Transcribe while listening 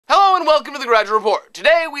welcome to the Gradual Report.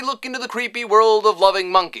 Today we look into the creepy world of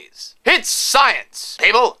loving monkeys. It's science!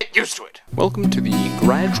 People, get used to it. Welcome to the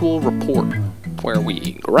Gradual Report, where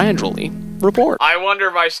we gradually report. I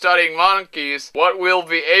wonder by studying monkeys what we'll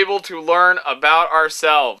be able to learn about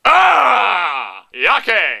ourselves.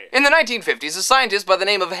 Yucky! In the 1950s, a scientist by the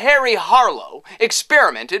name of Harry Harlow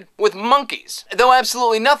experimented with monkeys. Though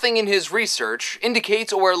absolutely nothing in his research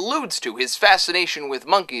indicates or alludes to his fascination with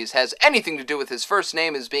monkeys has anything to do with his first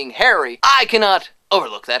name as being Harry, I cannot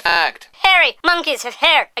overlook that fact. Harry, monkeys have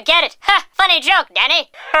hair. I get it. Ha! Funny joke, Danny.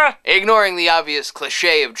 Ignoring the obvious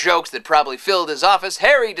cliché of jokes that probably filled his office,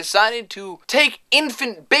 Harry decided to take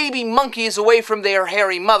infant baby monkeys away from their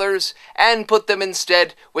hairy mothers and put them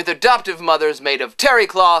instead with adoptive mothers made of terry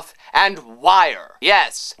cloth and wire.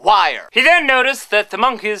 Yes, wire. He then noticed that the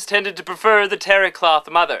monkeys tended to prefer the terry cloth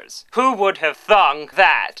mothers. Who would have thunk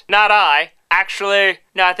that? Not I. Actually,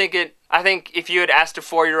 no, I think if you had asked a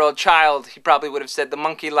 4-year-old child, he probably would have said the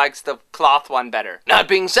monkey likes the cloth one better. Not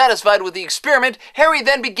being satisfied with the experiment, Harry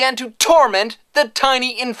then began to torment the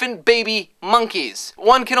tiny infant baby monkeys.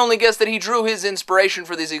 One can only guess that he drew his inspiration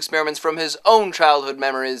for these experiments from his own childhood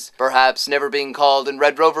memories, perhaps never being called in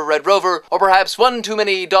Red Rover, or perhaps one too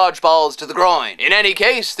many dodgeballs to the groin. In any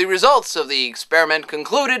case, the results of the experiment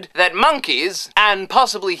concluded that monkeys, and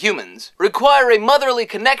possibly humans, require a motherly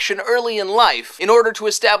connection early in life in order to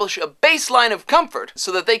establish a baseline of comfort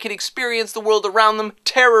so that they can experience the world around them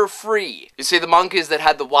terror-free. You see, the monkeys that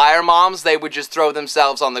had the wire moms, they would just throw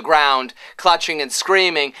themselves on the ground, clutching and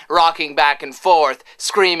screaming, rocking back and forth,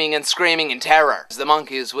 screaming in terror. The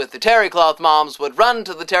monkeys with the terry cloth moms would run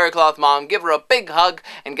to the terry cloth mom, give her a big hug,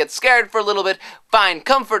 and get scared for a little bit, find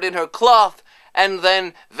comfort in her cloth, and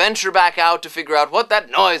then venture back out to figure out what that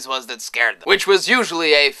noise was that scared them. Which was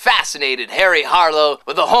usually a fascinated Harry Harlow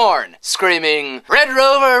with a horn, screaming, Red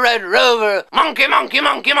Rover, monkey, monkey,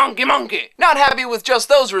 monkey, monkey, monkey. Not happy with just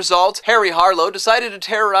those results, Harry Harlow decided to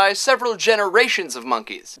terrorize several generations of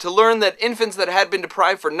monkeys, to learn that infants that had been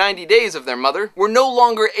deprived for 90 days of their mother were no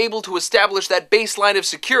longer able to establish that baseline of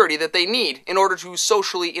security that they need in order to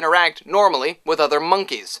socially interact normally with other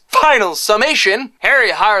monkeys. Final summation,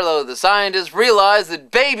 Harry Harlow, the scientist, realize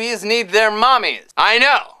that babies need their mommies. I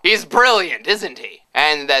know, he's brilliant, isn't he?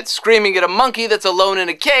 And that screaming at a monkey that's alone in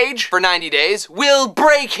a cage for 90 days will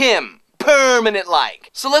break him,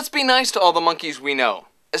 permanent-like. So let's be nice to all the monkeys we know,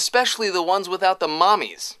 especially the ones without the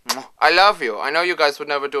mommies. I love you. I know you guys would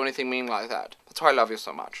never do anything mean like that. That's why I love you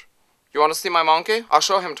so much. You want to see my monkey? I'll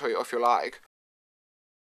show him to you if you like.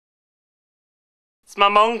 It's my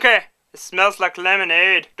monkey. It smells like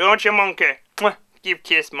lemonade. Don't you, monkey? Mwah. Give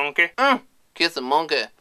kiss, monkey. Kiss a monkey.